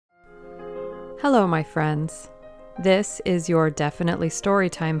Hello, my friends. This is your Definitely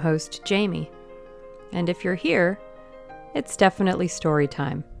Storytime host, Jamie. And if you're here, it's definitely story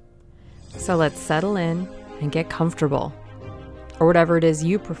time. So let's settle in and get comfortable, or whatever it is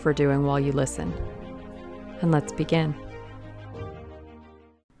you prefer doing while you listen. And let's begin.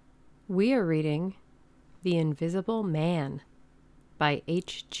 We are reading The Invisible Man by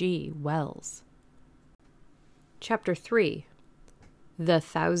H.G. Wells. Chapter 3. The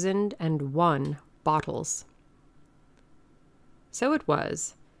 1,001 Bottles. So it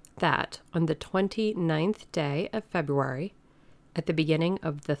was that on the 29th day of February, at the beginning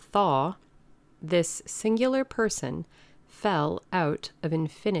of the thaw, this singular person fell out of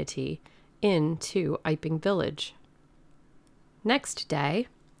infinity into Iping Village. Next day,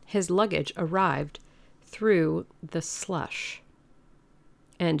 his luggage arrived through the slush.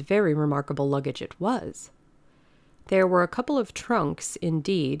 And very remarkable luggage it was. There were a couple of trunks,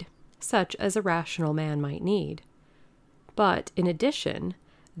 indeed, such as a rational man might need. But in addition,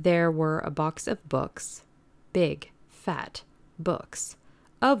 there were a box of books, big, fat books,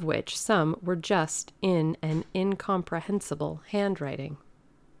 of which some were just in an incomprehensible handwriting,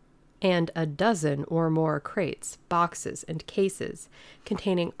 and a dozen or more crates, boxes, and cases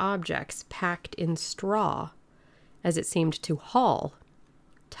containing objects packed in straw, as it seemed to Hall,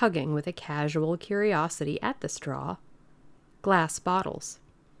 tugging with a casual curiosity at the straw, glass bottles.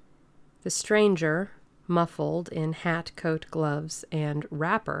 The stranger, muffled in hat, coat, gloves, and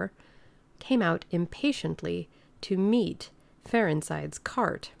wrapper, came out impatiently to meet Ferenside's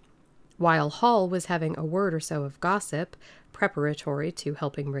cart, while Hall was having a word or so of gossip preparatory to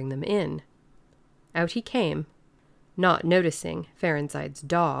helping bring them in. Out he came, not noticing Ferenside's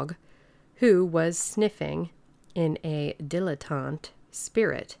dog, who was sniffing in a dilettante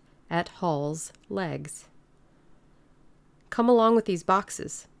spirit at Hall's legs. "Come along with these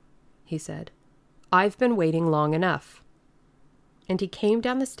boxes," he said. "I've been waiting long enough." And he came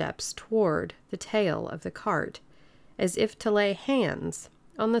down the steps toward the tail of the cart, as if to lay hands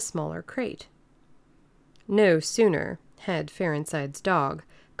on the smaller crate. No sooner had Ferenside's dog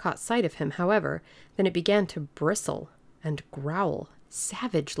caught sight of him, however, than it began to bristle and growl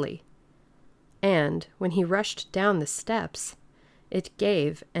savagely. And when he rushed down the steps, it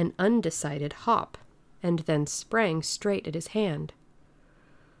gave an undecided hop, and then sprang straight at his hand.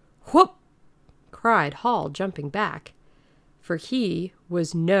 "Whoop!" cried Hall, jumping back, for he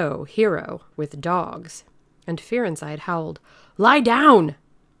was no hero with dogs, and Ferenside howled, "Lie down!"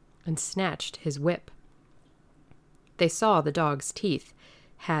 and snatched his whip. They saw the dog's teeth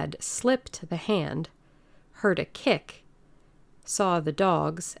had slipped the hand, heard a kick, saw the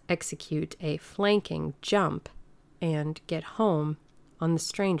dogs execute a flanking jump and get home on the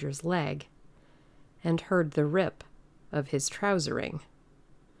stranger's leg, and heard the rip of his trousering.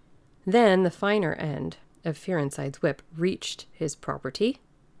 Then the finer end of Ferenside's whip reached his property,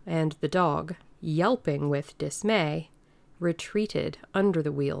 and the dog, yelping with dismay, retreated under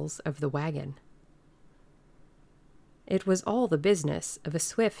the wheels of the wagon. It was all the business of a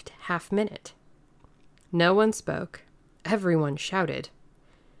swift half-minute. No one spoke. Everyone shouted.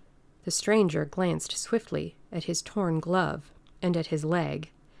 The stranger glanced swiftly at his torn glove and at his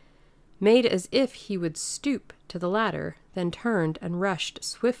leg, made as if he would stoop to the ladder, then turned and rushed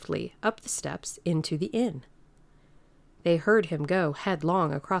swiftly up the steps into the inn. They heard him go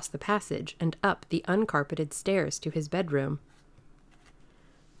headlong across the passage and up the uncarpeted stairs to his bedroom.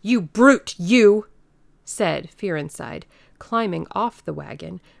 "You brute, you!" said Ferenside, climbing off the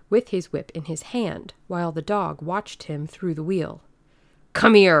wagon with his whip in his hand, while the dog watched him through the wheel.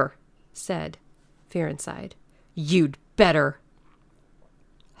 "Come here," said Ferenside. "You'd better."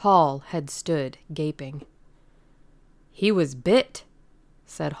 Hall had stood gaping. "He was bit,"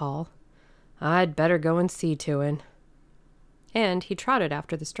 said Hall. "I'd better go and see to him." And he trotted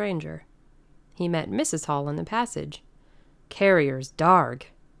after the stranger. He met Mrs. Hall in the passage. "Carrier's darg,"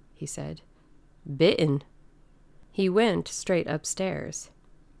 he said. "Bitten." He went straight upstairs,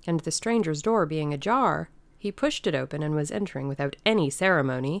 and the stranger's door being ajar, he pushed it open and was entering without any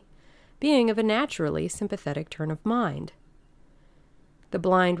ceremony, being of a naturally sympathetic turn of mind. The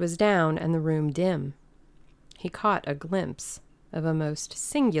blind was down and the room dim. He caught a glimpse of a most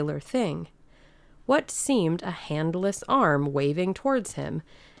singular thing, what seemed a handless arm waving towards him,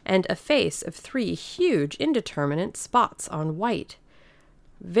 and a face of 3 huge indeterminate spots on white,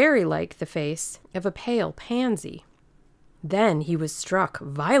 very like the face of a pale pansy. Then he was struck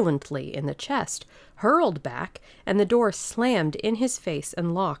violently in the chest, hurled back, and the door slammed in his face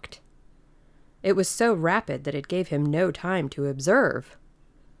and locked. It was so rapid that it gave him no time to observe.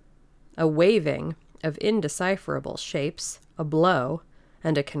 A waving of indecipherable shapes, a blow,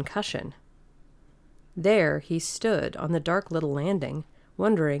 and a concussion. There he stood on the dark little landing,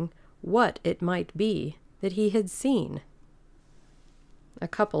 wondering what it might be that he had seen. A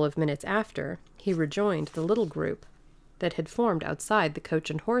couple of minutes after, he rejoined the little group that had formed outside the Coach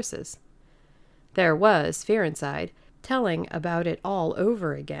and Horses. There was Fearenside, telling about it all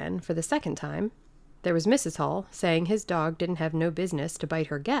over again for the second time. There was Mrs. Hall, saying his dog didn't have no business to bite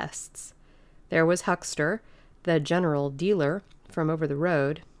her guests. There was Huckster, the general dealer from over the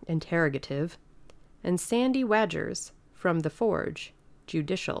road, interrogative, and Sandy Wadgers from the forge,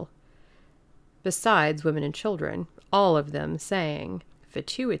 judicial. Besides women and children, all of them saying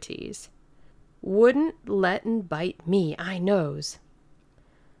fatuities. Wouldn't let'n bite me, I knows.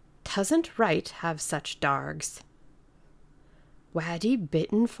 T'asn't right have such dargs. Wad he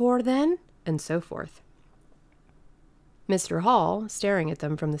bitten for then? And so forth. Mr. Hall, staring at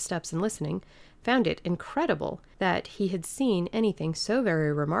them from the steps and listening, found it incredible that he had seen anything so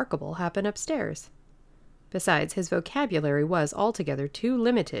very remarkable happen upstairs. Besides, his vocabulary was altogether too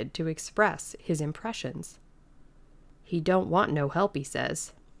limited to express his impressions. He don't want no help, he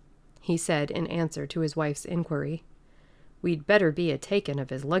says, he said in answer to his wife's inquiry. We'd better be a-taken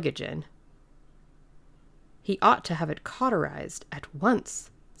of his luggage in. He ought to have it cauterized at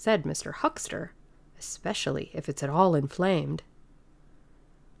once, said Mr. Huckster, especially if it's at all inflamed.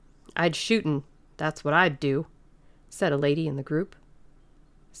 I'd shoot'n, that's what I'd do, said a lady in the group.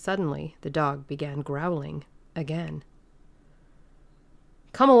 Suddenly the dog began growling again.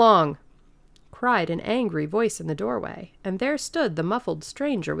 Come along, cried an angry voice in the doorway, and there stood the muffled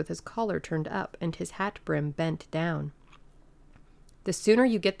stranger with his collar turned up and his hat brim bent down. The sooner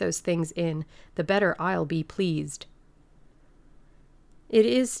you get those things in, the better I'll be pleased. It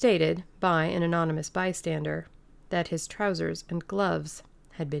is stated by an anonymous bystander that his trousers and gloves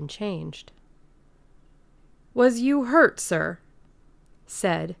had been changed. Was you hurt, sir?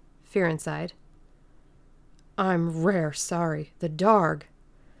 Said Fearenside. I'm rare sorry. The darg.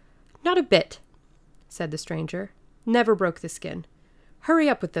 Not a bit, said the stranger. Never broke the skin. Hurry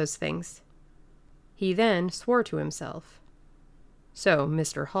up with those things. He then swore to himself. So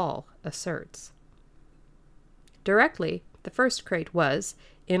Mr. Hall asserts. Directly, the first crate was,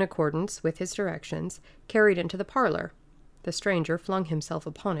 in accordance with his directions, carried into the parlor. The stranger flung himself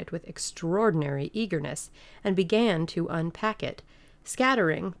upon it with extraordinary eagerness and began to unpack it,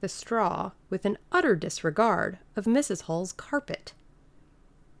 scattering the straw with an utter disregard of Mrs. Hall's carpet.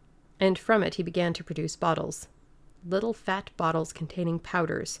 And from it he began to produce bottles, little fat bottles containing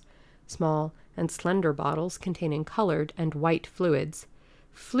powders, small and slender bottles containing colored and white fluids,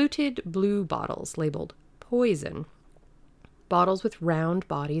 fluted blue bottles labeled poison, bottles with round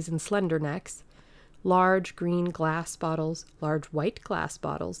bodies and slender necks, large green glass bottles, large white glass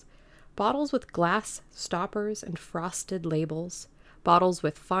bottles, bottles with glass stoppers and frosted labels, bottles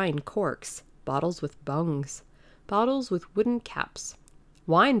with fine corks, bottles with bungs, bottles with wooden caps,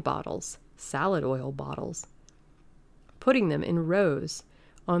 wine bottles, salad oil bottles, putting them in rows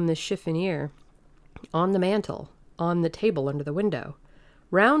on the chiffonier, on the mantel, on the table under the window,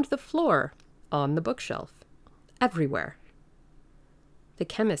 round the floor, on the bookshelf, everywhere. The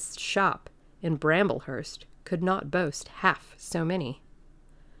chemist's shop in Bramblehurst could not boast half so many.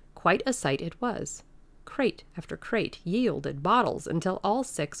 Quite a sight it was. Crate after crate yielded bottles until all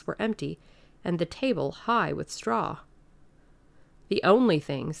 6 were empty, and the table high with straw. The only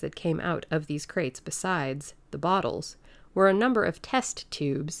things that came out of these crates besides the bottles were a number of test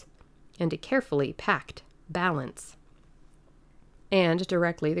tubes and a carefully packed balance. And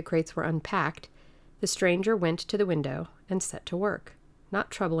directly the crates were unpacked, the stranger went to the window and set to work,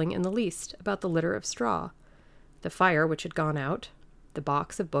 not troubling in the least about the litter of straw, the fire which had gone out, the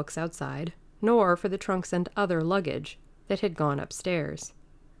box of books outside, nor for the trunks and other luggage that had gone upstairs.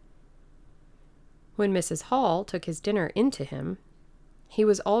 When Mrs. Hall took his dinner into him, he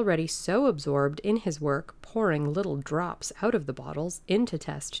was already so absorbed in his work, pouring little drops out of the bottles into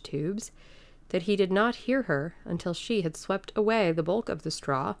test tubes, that he did not hear her until she had swept away the bulk of the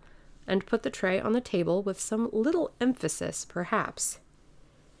straw and put the tray on the table with some little emphasis, perhaps,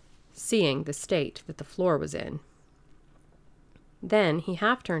 seeing the state that the floor was in. Then he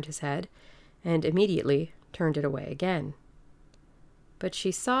half turned his head and immediately turned it away again. But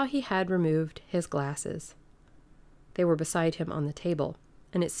she saw he had removed his glasses. They were beside him on the table,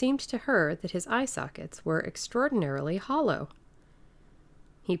 and it seemed to her that his eye sockets were extraordinarily hollow.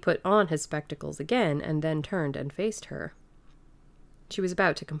 He put on his spectacles again and then turned and faced her. She was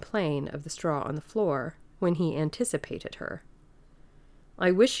about to complain of the straw on the floor when he anticipated her.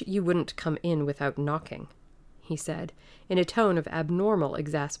 I wish you wouldn't come in without knocking, he said, in a tone of abnormal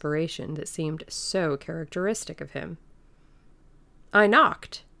exasperation that seemed so characteristic of him. I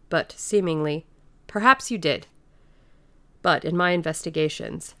knocked, but seemingly Perhaps you did. But in my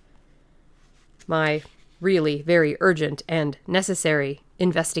investigations, my really very urgent and necessary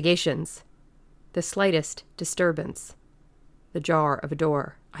investigations, the slightest disturbance, the jar of a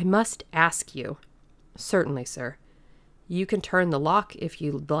door, I must ask you. Certainly, sir. You can turn the lock if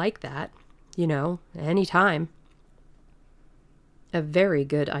you'd like that, any time. A very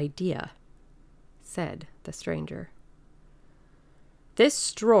good idea, said the stranger.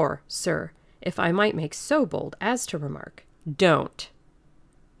 This drawer, sir, if I might make so bold as to remark, don't.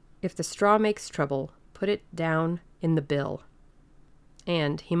 If the straw makes trouble, put it down in the bill.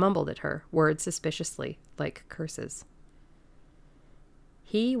 And he mumbled at her, words suspiciously like curses.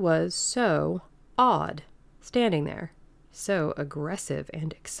 He was so odd, standing there, so aggressive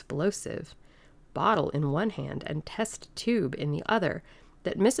and explosive, bottle in one hand and test tube in the other,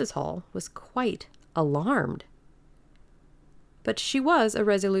 that Mrs. Hall was quite alarmed. But she was a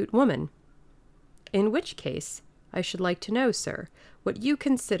resolute woman. In which case, I should like to know, sir, what you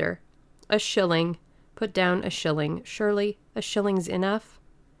consider a shilling. Put down a shilling. Surely a shilling's enough?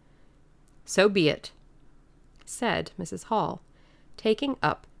 So be it, said Mrs. Hall, taking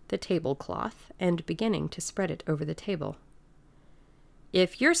up the tablecloth and beginning to spread it over the table.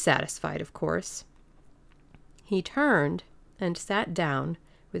 If you're satisfied, of course. He turned and sat down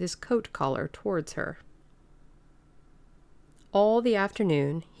with his coat collar towards her. All the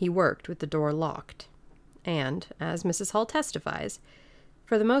afternoon he worked with the door locked, and, as Mrs. Hall testifies,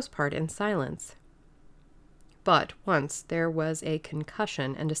 for the most part in silence. But once there was a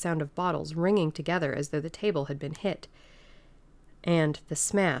concussion and a sound of bottles ringing together as though the table had been hit, and the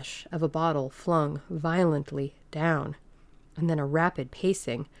smash of a bottle flung violently down, and then a rapid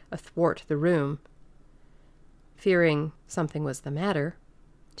pacing athwart the room. Fearing something was the matter,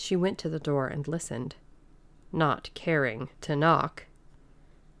 she went to the door and listened, not caring to knock.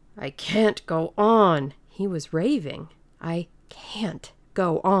 I can't go on, he was raving. I can't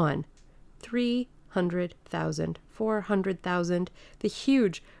go on. 300,000, 400,000, the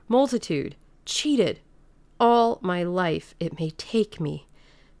huge multitude, cheated. All my life it may take me.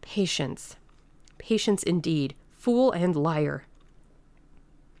 Patience. Patience indeed, fool and liar.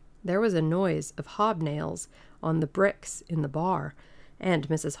 There was a noise of hobnails on the bricks in the bar, and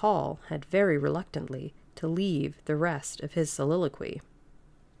Mrs. Hall had very reluctantly to leave the rest of his soliloquy.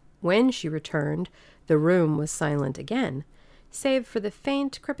 When she returned, the room was silent again, save for the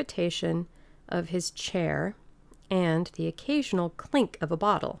faint crepitation of his chair and the occasional clink of a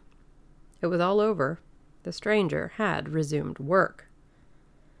bottle. It was all over. The stranger had resumed work.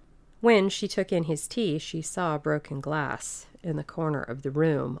 When she took in his tea, she saw broken glass in the corner of the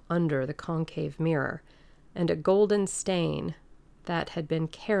room under the concave mirror, and a golden stain that had been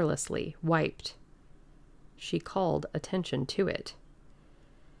carelessly wiped. She called attention to it.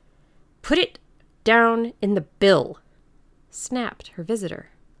 Put it down in the bill, snapped her visitor.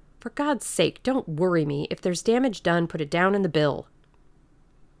 For God's sake, don't worry me. If there's damage done, put it down in the bill.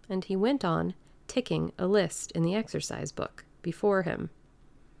 And he went on, ticking a list in the exercise book before him.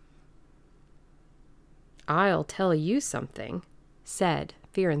 I'll tell you something, said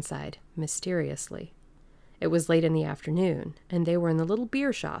Fearenside mysteriously. It was late in the afternoon, and they were in the little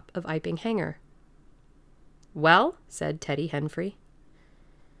beer shop of Iping Hanger. Well, said Teddy Henfrey.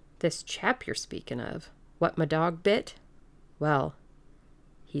 This chap you're speaking of, what my dog bit? Well,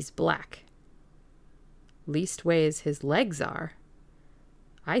 he's black. Leastways his legs are.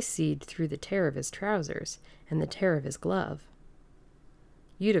 I seed through the tear of his trousers and the tear of his glove.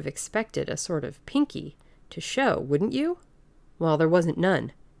 You'd have expected a sort of pinky to show, wouldn't you? Well, there wasn't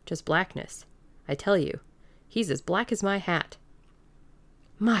none, just blackness. I tell you, he's as black as my hat.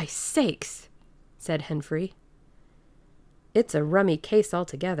 My sakes, said Henfrey. It's a rummy case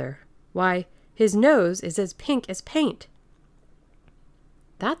altogether. Why, his nose is as pink as paint.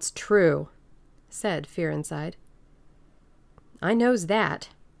 That's true, said Fearenside. I knows that,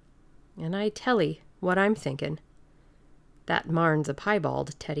 and I tell 'ee what I'm thinking. That marn's a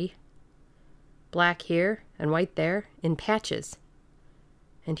piebald, Teddy. Black here and white there, in patches,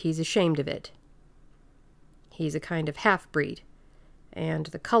 and he's ashamed of it. He's a kind of half-breed, and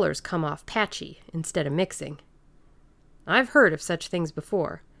the colors come off patchy instead of mixing. I've heard of such things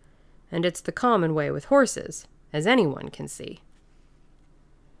before, and it's the common way with horses, as anyone can see.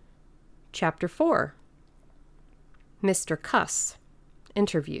 Chapter 4. Mr. Cuss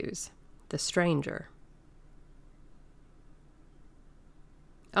interviews the stranger.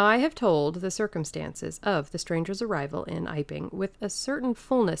 I have told the circumstances of the stranger's arrival in Iping with a certain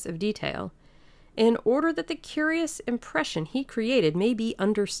fullness of detail, in order that the curious impression he created may be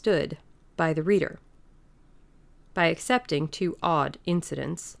understood by the reader. By accepting two odd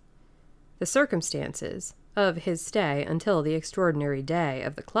incidents, The circumstances of his stay until the extraordinary day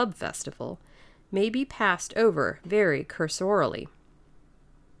of the club festival may be passed over very cursorily.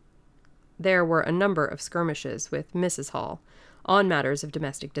 There were a number of skirmishes with Mrs. Hall on matters of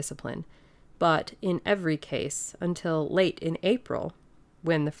domestic discipline, but in every case, until late in April,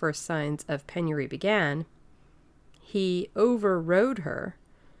 when the first signs of penury began, he overrode her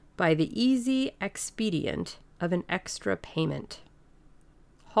by the easy expedient of an extra payment.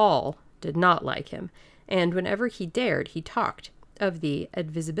 Hall did not like him, and whenever he dared, he talked of the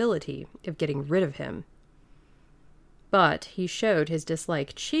advisability of getting rid of him. But he showed his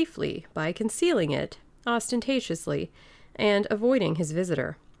dislike chiefly by concealing it ostentatiously and avoiding his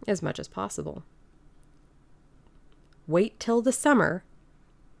visitor as much as possible. "Wait till the summer,"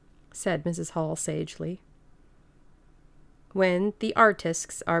 said Mrs. Hall sagely. "When the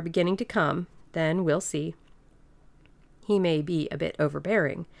artistes are beginning to come, then we'll see. He may be a bit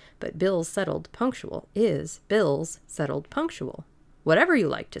overbearing, but bills settled punctual is bills settled punctual, whatever you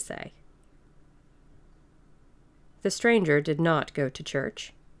like to say." The stranger did not go to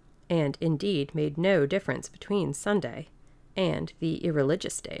church, and indeed made no difference between Sunday and the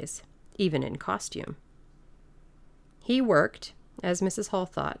irreligious days, even in costume. He worked, as Mrs. Hall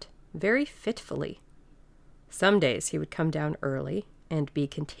thought, very fitfully. Some days he would come down early and be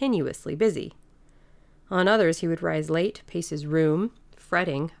continuously busy. On others he would rise late, pace his room,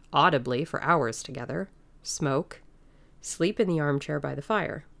 fretting audibly for hours together, smoke, sleep in the armchair by the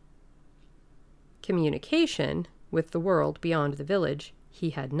fire. Communication with the world beyond the village he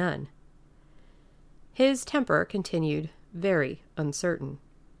had none. His temper continued very uncertain.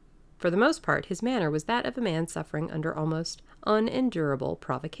 For the most part, his manner was that of a man suffering under almost unendurable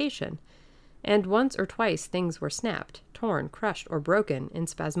provocation, and once or twice things were snapped, torn, crushed, or broken in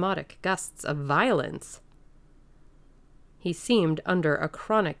spasmodic gusts of violence. He seemed under a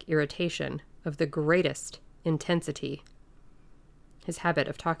chronic irritation of the greatest intensity. His habit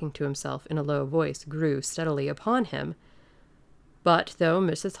of talking to himself in a low voice grew steadily upon him, but though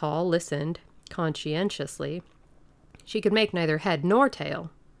Mrs. Hall listened conscientiously, she could make neither head nor tail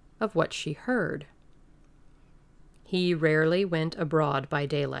of what she heard. He rarely went abroad by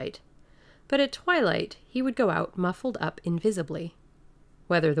daylight, but at twilight he would go out muffled up invisibly,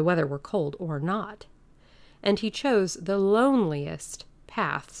 whether the weather were cold or not, and he chose the loneliest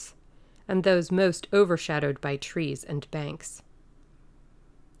paths and those most overshadowed by trees and banks.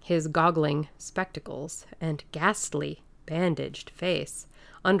 His goggling spectacles and ghastly bandaged face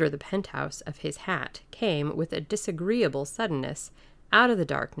under the penthouse of his hat came with a disagreeable suddenness out of the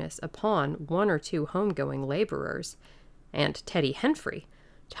darkness upon one or two home-going laborers, and Teddy Henfrey,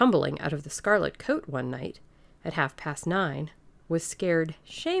 tumbling out of the scarlet coat one night at 9:30, was scared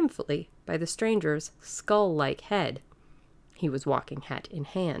shamefully by the stranger's skull-like head — he was walking hat in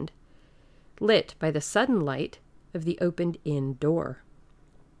hand — lit by the sudden light of the opened inn door.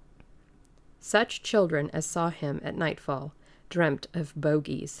 Such children as saw him at nightfall dreamt of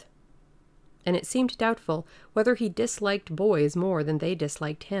bogies, and it seemed doubtful whether he disliked boys more than they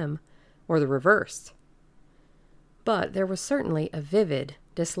disliked him, or the reverse. But there was certainly a vivid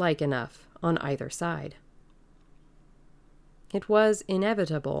dislike enough on either side. It was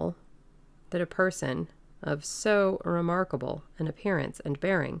inevitable that a person of so remarkable an appearance and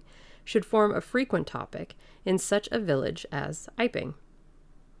bearing should form a frequent topic in such a village as Iping.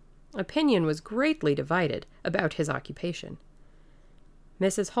 Opinion was greatly divided about his occupation.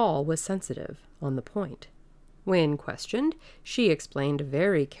 Mrs. Hall was sensitive on the point. When questioned, she explained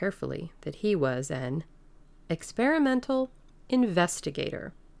very carefully that he was an experimental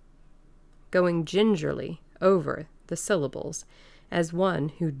investigator, going gingerly over the syllables as one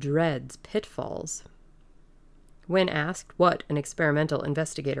who dreads pitfalls. When asked what an experimental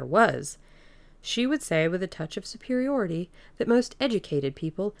investigator was, she would say with a touch of superiority that most educated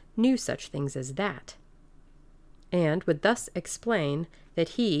people knew such things as that, and would thus explain that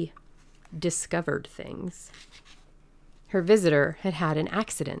he discovered things. Her visitor had had an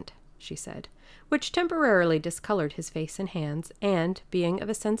accident, she said, which temporarily discolored his face and hands, and, being of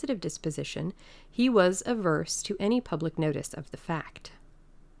a sensitive disposition, he was averse to any public notice of the fact.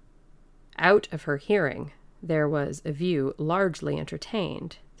 Out of her hearing, there was a view largely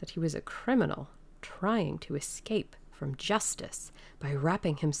entertained that he was a criminal trying to escape from justice by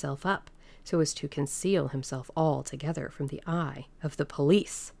wrapping himself up so as to conceal himself altogether from the eye of the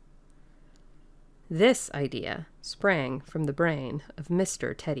police. This idea sprang from the brain of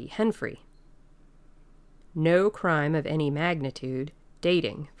Mr. Teddy Henfrey. No crime of any magnitude,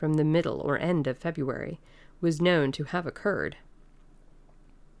 dating from the middle or end of February, was known to have occurred.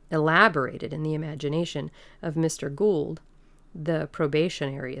 Elaborated in the imagination of Mr. Gould, the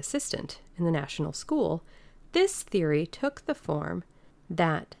probationary assistant in the national school, this theory took the form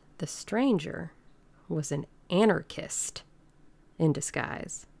that the stranger was an anarchist in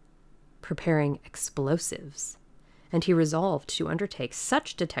disguise, preparing explosives, and he resolved to undertake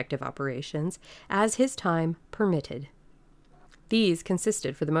such detective operations as his time permitted. These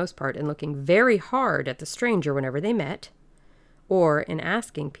consisted for the most part in looking very hard at the stranger whenever they met, or in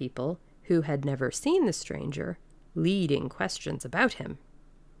asking people who had never seen the stranger leading questions about him.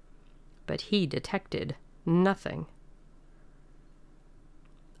 But he detected nothing.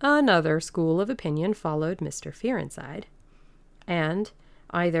 Another school of opinion followed Mr. Fearenside, and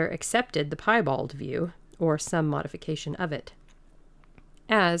either accepted the piebald view or some modification of it.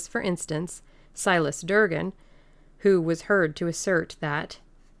 As, for instance, Silas Durgan, who was heard to assert that,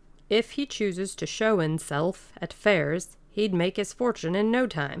 if he chooses to show himself at fairs, he'd make his fortune in no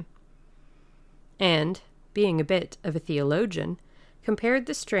time. And, being a bit of a theologian, compared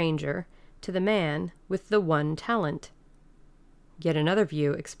the stranger to the man with the one talent. Yet another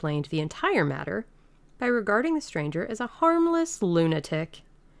view explained the entire matter by regarding the stranger as a harmless lunatic.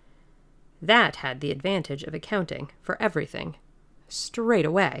 That had the advantage of accounting for everything, straight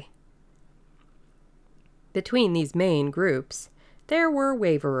away. Between these main groups, there were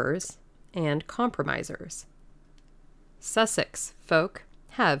waverers and compromisers. Sussex folk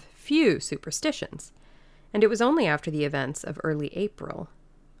have few superstitions, and it was only after the events of early April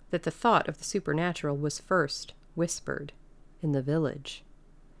that the thought of the supernatural was first whispered in the village.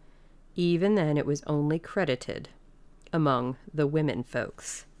 Even then it was only credited among the women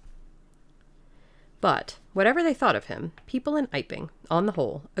folks. But, whatever they thought of him, people in Iping, on the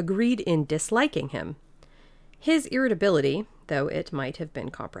whole, agreed in disliking him. His irritability, though it might have been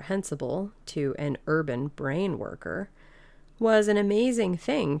comprehensible to an urban brain worker, was an amazing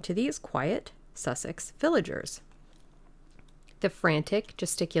thing to these quiet Sussex villagers. The frantic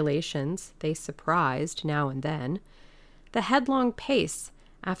gesticulations they surprised now and then, the headlong pace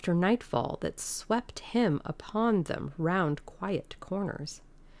after nightfall that swept him upon them round quiet corners,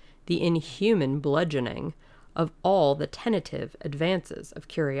 the inhuman bludgeoning of all the tentative advances of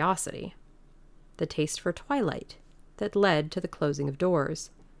curiosity, the taste for twilight that led to the closing of doors,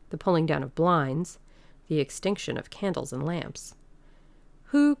 the pulling down of blinds, the extinction of candles and lamps.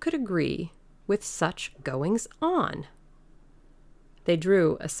 Who could agree with such goings-on? They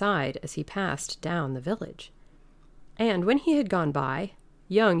drew aside as he passed down the village, and when he had gone by,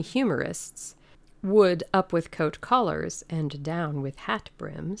 young humorists would up with coat collars and down with hat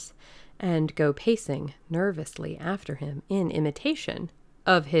brims, and go pacing nervously after him in imitation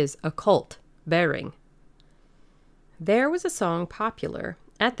of his occult bearing. There was a song popular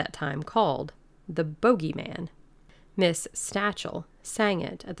at that time called The Bogeyman. Miss Stachel sang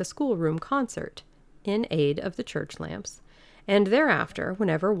it at the schoolroom concert in aid of the church lamps, and thereafter,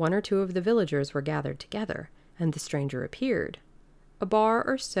 whenever one or two of the villagers were gathered together, and the stranger appeared, a bar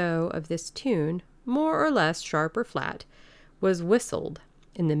or so of this tune, more or less sharp or flat, was whistled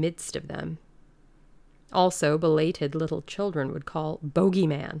in the midst of them. Also, belated little children would call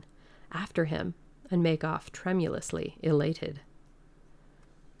 "Bogeyman" after him, and make off tremulously elated.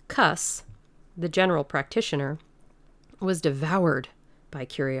 Cuss, the general practitioner, was devoured by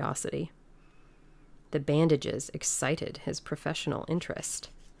curiosity. The bandages excited his professional interest.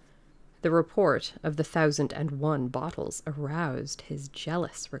 The report of the 1,001 bottles aroused his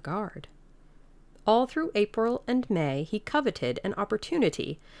jealous regard. All through April and May he coveted an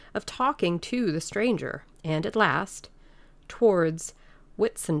opportunity of talking to the stranger, and at last, towards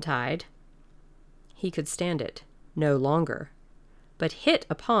Whitsuntide, he could stand it no longer, but hit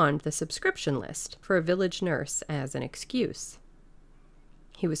upon the subscription list for a village nurse as an excuse.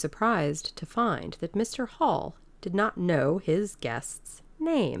 He was surprised to find that Mr. Hall did not know his guest's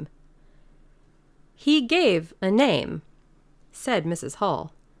name. "He gave a name," said Mrs.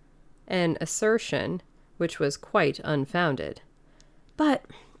 Hall, an assertion which was quite unfounded. "But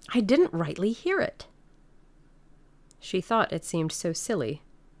I didn't rightly hear it." She thought it seemed so silly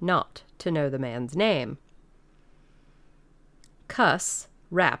not to know the man's name. Cuss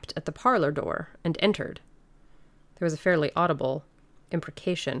rapped at the parlor door and entered. There was a fairly audible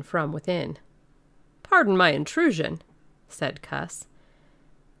imprecation from within. "Pardon my intrusion," said Cuss,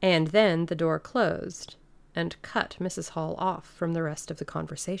 and then the door closed and cut Mrs. Hall off from the rest of the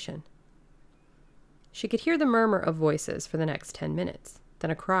conversation. She could hear the murmur of voices for the next 10 minutes,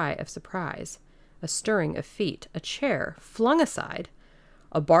 then a cry of surprise, a stirring of feet, a chair flung aside,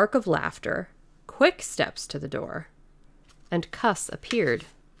 a bark of laughter, quick steps to the door, and Cuss appeared,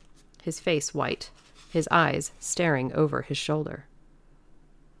 his face white, his eyes staring over his shoulder.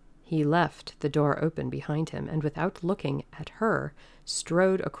 He left the door open behind him, and without looking at her,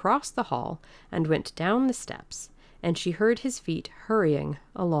 strode across the hall and went down the steps, and she heard his feet hurrying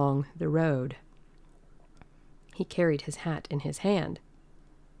along the road. He carried his hat in his hand.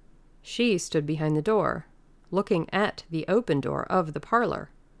 She stood behind the door, looking at the open door of the parlor.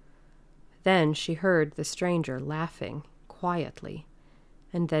 Then she heard the stranger laughing quietly,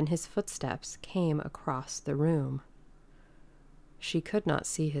 and then his footsteps came across the room. She could not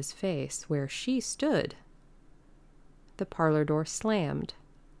see his face where she stood. The parlor door slammed,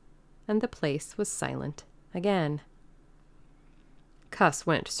 and the place was silent again. Cuss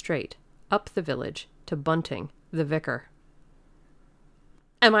went straight up the village to Bunting, the vicar.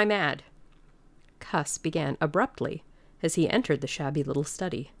 "Am I mad?" Cuss began abruptly as he entered the shabby little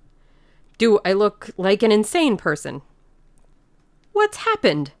study. "Do I look like an insane person?" "What's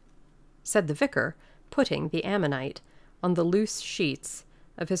happened?" said the vicar, putting the ammonite on the loose sheets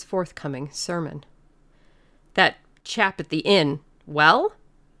of his forthcoming sermon. "That chap at the inn, well?"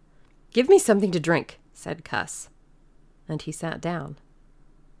 "Give me something to drink," said Cuss, and he sat down.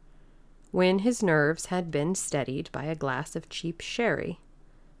 When his nerves had been steadied by a glass of cheap sherry,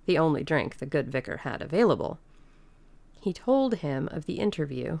 the only drink the good vicar had available, he told him of the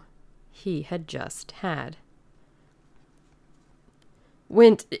interview he had just had.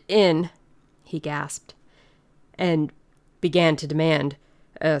 "Went in," he gasped, "and began to demand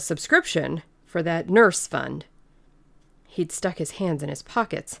a subscription for that nurse fund. He'd stuck his hands in his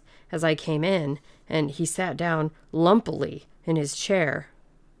pockets as I came in, and he sat down lumpily in his chair.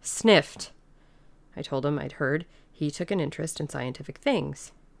 Sniffed. I told him I'd heard he took an interest in scientific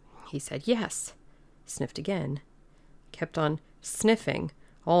things. He said yes. Sniffed again. Kept on sniffing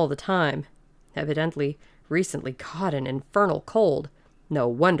all the time. Evidently recently caught an infernal cold. No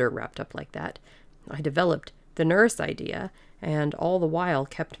wonder wrapped up like that. I developed the nurse idea, and all the while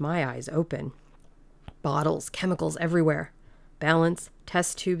kept my eyes open. Bottles, chemicals everywhere. Balance,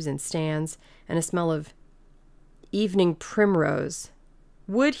 test tubes in stands, and a smell of evening primrose.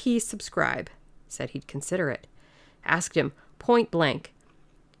 Would he subscribe? Said he'd consider it. Asked him point blank,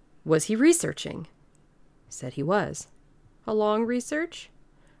 was he researching? Said he was. A long research?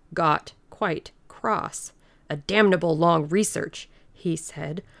 Got quite cross. A damnable long research, he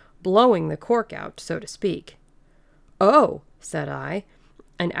said, blowing the cork out, so to speak. Oh, said I,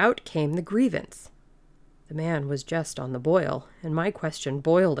 and out came the grievance. The man was just on the boil, and my question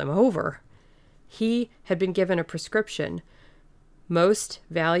boiled him over. He had been given a prescription, most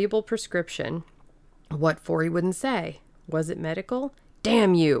valuable prescription. What for he wouldn't say. Was it medical?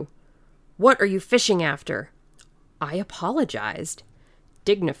 Damn you! What are you fishing after? I apologized.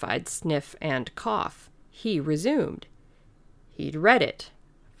 Dignified sniff and cough. He resumed. He'd read it.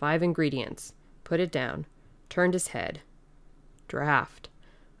 5 ingredients. Put it down. Turned his head. Draft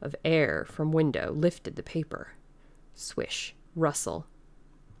of air from window lifted the paper. Swish. Rustle.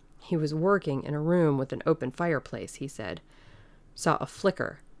 He was working in a room with an open fireplace, he said. Saw a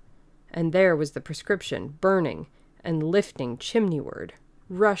flicker. And there was the prescription, burning and lifting chimneyward.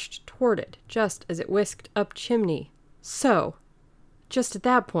 Rushed toward it, just as it whisked up chimney. So, just at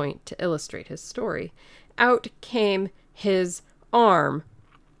that point, to illustrate his story, out came his arm.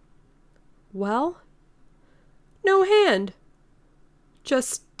 Well? No hand.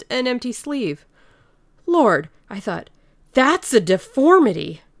 Just an empty sleeve. Lord, I thought, that's a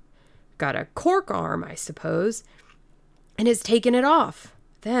deformity. Got a cork arm, I suppose, and has taken it off.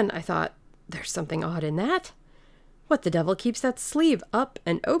 Then I thought, there's something odd in that. What the devil keeps that sleeve up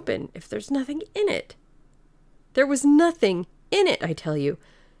and open if there's nothing in it? There was nothing in it, I tell you.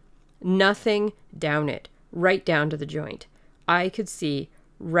 Nothing down it, right down to the joint. I could see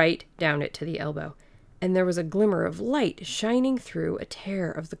right down it to the elbow, and there was a glimmer of light shining through a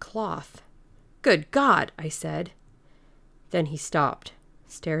tear of the cloth. Good God, I said. Then he stopped,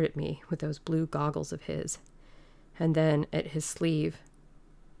 stared at me with those blue goggles of his, and then at his sleeve.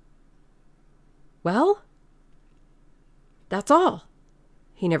 Well? That's all.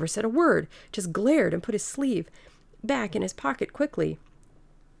 He never said a word, just glared and put his sleeve back in his pocket quickly.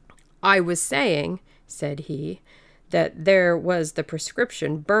 I was saying, said he, that there was the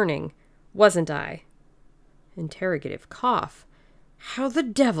prescription burning, wasn't I? Interrogative cough. How the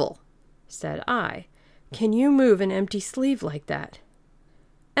devil, said I, can you move an empty sleeve like that?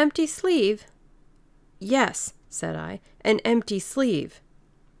 Empty sleeve? Yes, said I, an empty sleeve.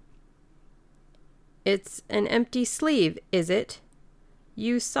 It's an empty sleeve, is it?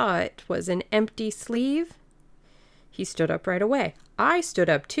 You saw it was an empty sleeve? He stood up right away. I stood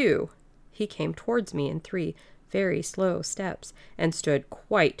up too. He came towards me in 3 very slow steps and stood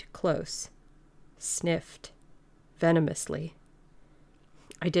quite close. Sniffed venomously.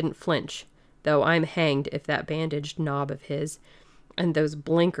 I didn't flinch, though I'm hanged if that bandaged knob of his and those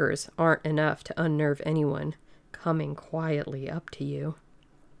blinkers aren't enough to unnerve anyone coming quietly up to you.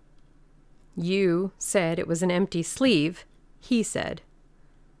 You said it was an empty sleeve, he said.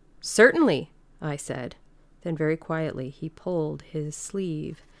 Certainly, I said. Then very quietly he pulled his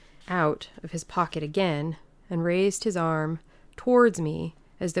sleeve out of his pocket again and raised his arm towards me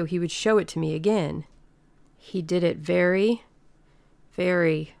as though he would show it to me again. He did it very,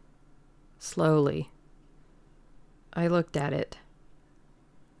 very slowly. I looked at it.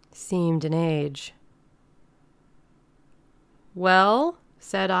 Seemed an age. Well,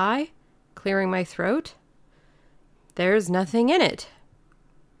 said I, clearing my throat, there's nothing in it.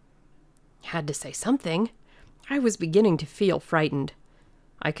 Had to say something. I was beginning to feel frightened.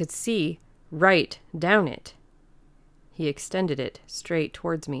 I could see right down it. He extended it straight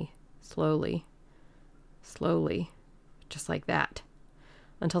towards me, slowly, slowly, just like that,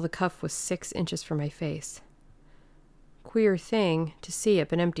 until the cuff was 6 inches from my face. Queer thing to see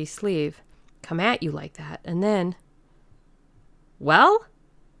up an empty sleeve come at you like that, and then... Well?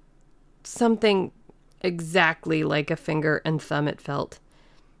 Something exactly like a finger and thumb it felt.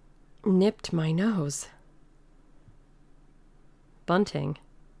 Nipped my nose. Bunting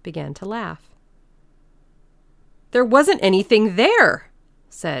began to laugh. There wasn't anything there,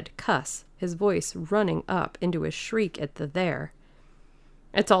 said Cuss, his voice running up into a shriek at the there.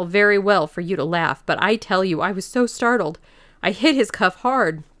 It's all very well for you to laugh, but I tell you, I was so startled. I hit his cuff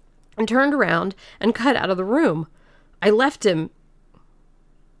hard and turned around and cut out of the room. I left him.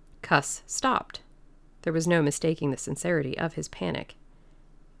 Cuss stopped. There was no mistaking the sincerity of his panic.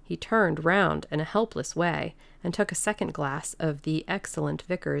 He turned round in a helpless way and took a second glass of the excellent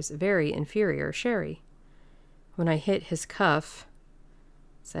Vicar's very inferior sherry. When I hit his cuff,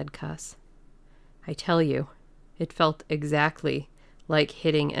 said Cuss, I tell you, it felt exactly like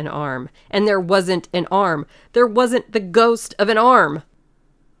hitting an arm. And there wasn't an arm. There wasn't the ghost of an arm.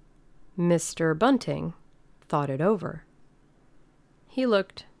 Mr. Bunting thought it over. He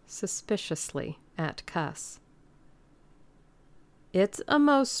looked suspiciously at Cuss. It's a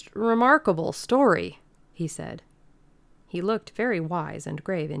most remarkable story, he said. He looked very wise and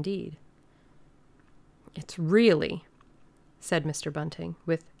grave indeed. It's really, said Mr. Bunting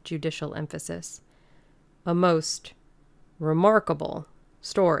with judicial emphasis, a most remarkable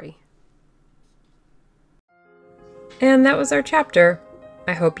story. And that was our chapter.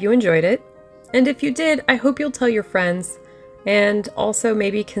 I hope you enjoyed it. And if you did, I hope you'll tell your friends, and also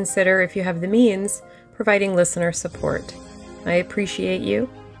maybe consider, if you have the means, providing listener support. I appreciate you,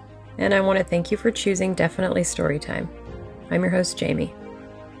 and I want to thank you for choosing Definitely Storytime. I'm your host, Jamie.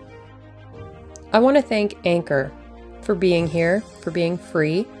 I want to thank Anchor for being here, for being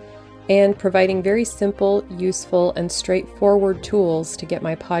free, and providing very simple, useful, and straightforward tools to get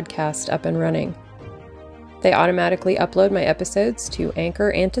my podcast up and running. They automatically upload my episodes to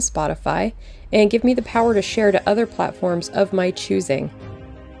Anchor and to Spotify, and give me the power to share to other platforms of my choosing.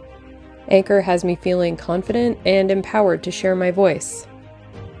 Anchor has me feeling confident and empowered to share my voice.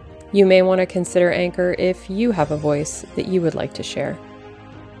 You may want to consider Anchor if you have a voice that you would like to share.